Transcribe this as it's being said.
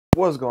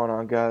What's going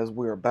on, guys?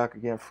 We are back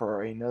again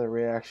for another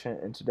reaction,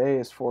 and today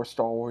is for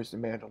Star Wars The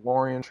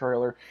Mandalorian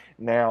trailer.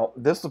 Now,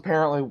 this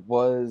apparently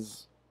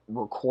was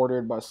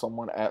recorded by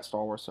someone at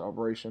Star Wars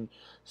Celebration,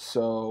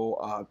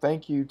 so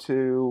thank you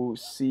to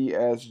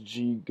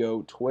CSG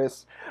Go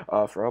Twist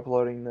for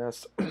uploading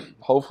this.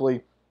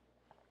 Hopefully,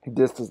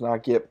 this does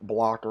not get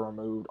blocked or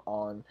removed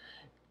on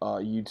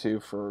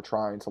YouTube for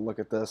trying to look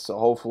at this. So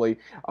hopefully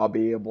I'll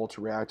be able to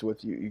react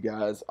with you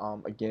guys.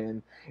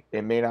 Again,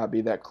 it may not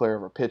be that clear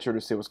of a picture to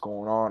see what's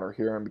going on or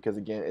hear them because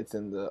again, it's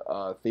in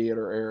the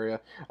theater area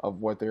of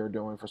what they're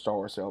doing for Star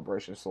Wars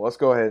Celebration. So let's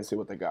go ahead and see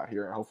what they got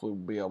here, and hopefully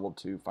we'll be able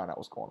to find out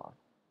what's going on.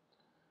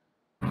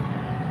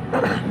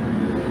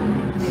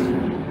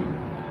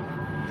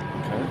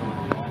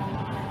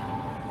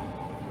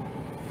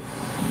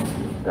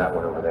 That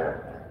one over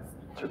there.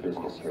 It's your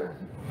business here.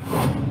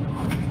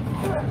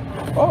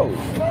 Oh.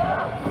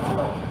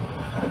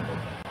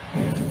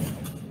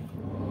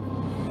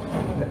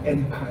 The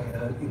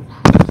Empire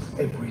improves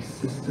every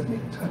system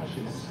it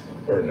touches.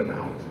 Burn them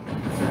out.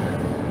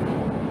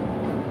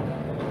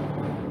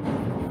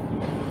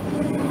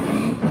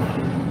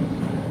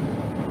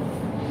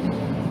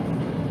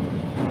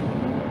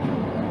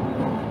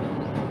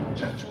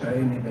 Judged by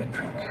any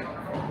metric.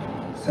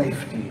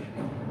 Safety,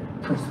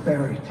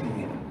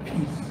 prosperity,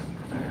 peace.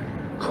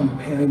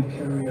 Compare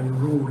imperial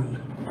rule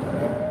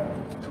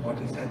to what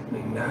is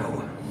happening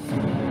now.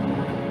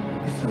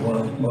 Is the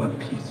world more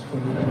peaceful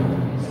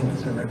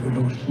since the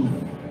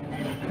revolution?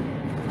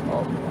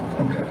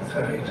 Look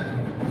outside.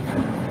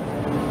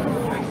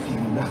 I see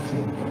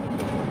nothing.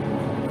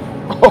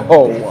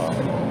 Oh, wow.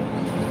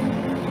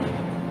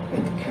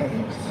 And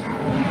chaos.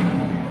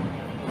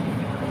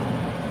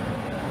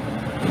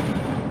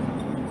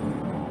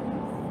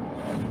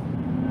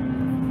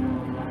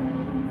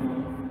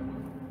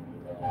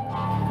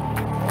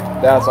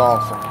 That's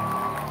awesome.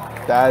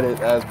 That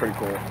is pretty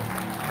cool.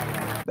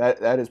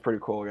 That is pretty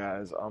cool,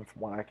 guys. From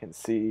what I can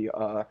see,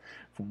 from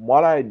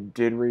what I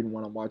did read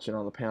when I'm watching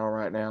on the panel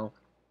right now,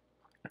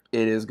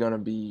 it is going to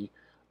be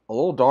a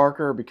little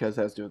darker because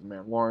it has to do with the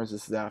Mandalorians.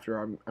 This is after,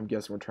 I'm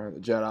guessing, Return of the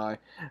Jedi,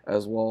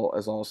 as well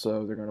as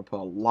also they're going to put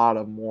a lot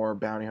of more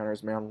bounty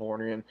hunters,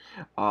 Mandalorian,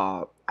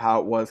 how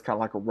it was kind of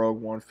like a Rogue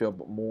One feel,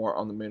 but more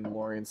on the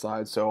Mandalorian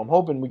side. So I'm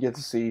hoping we get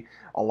to see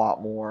a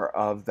lot more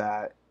of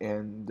that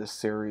in this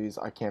series.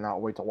 I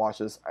cannot wait to watch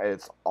this.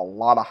 It's a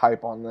lot of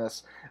hype on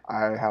this.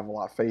 I have a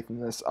lot of faith in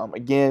this.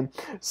 Again,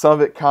 some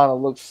of it kind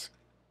of looks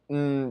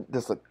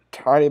just a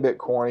tiny bit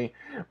corny,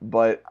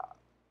 but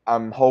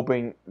I'm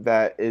hoping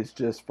that it's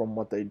just from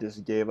what they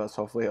just gave us.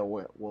 Hopefully it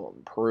will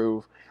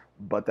improve,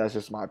 but that's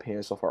just my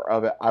opinion so far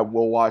of it. I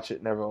will watch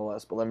it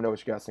nevertheless, but let me know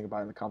what you guys think about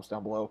it in the comments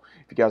down below.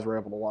 If you guys were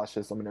able to watch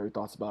this, let me know your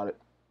thoughts about it.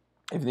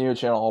 If you're new to the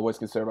channel, always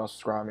consider about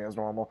subscribing as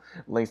normal.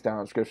 Links down in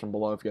the description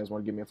below if you guys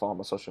want to give me a follow on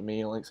my social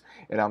media links.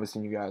 And I'll be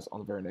seeing you guys on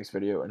the very next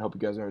video, and hope you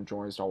guys are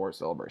enjoying Star Wars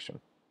Celebration.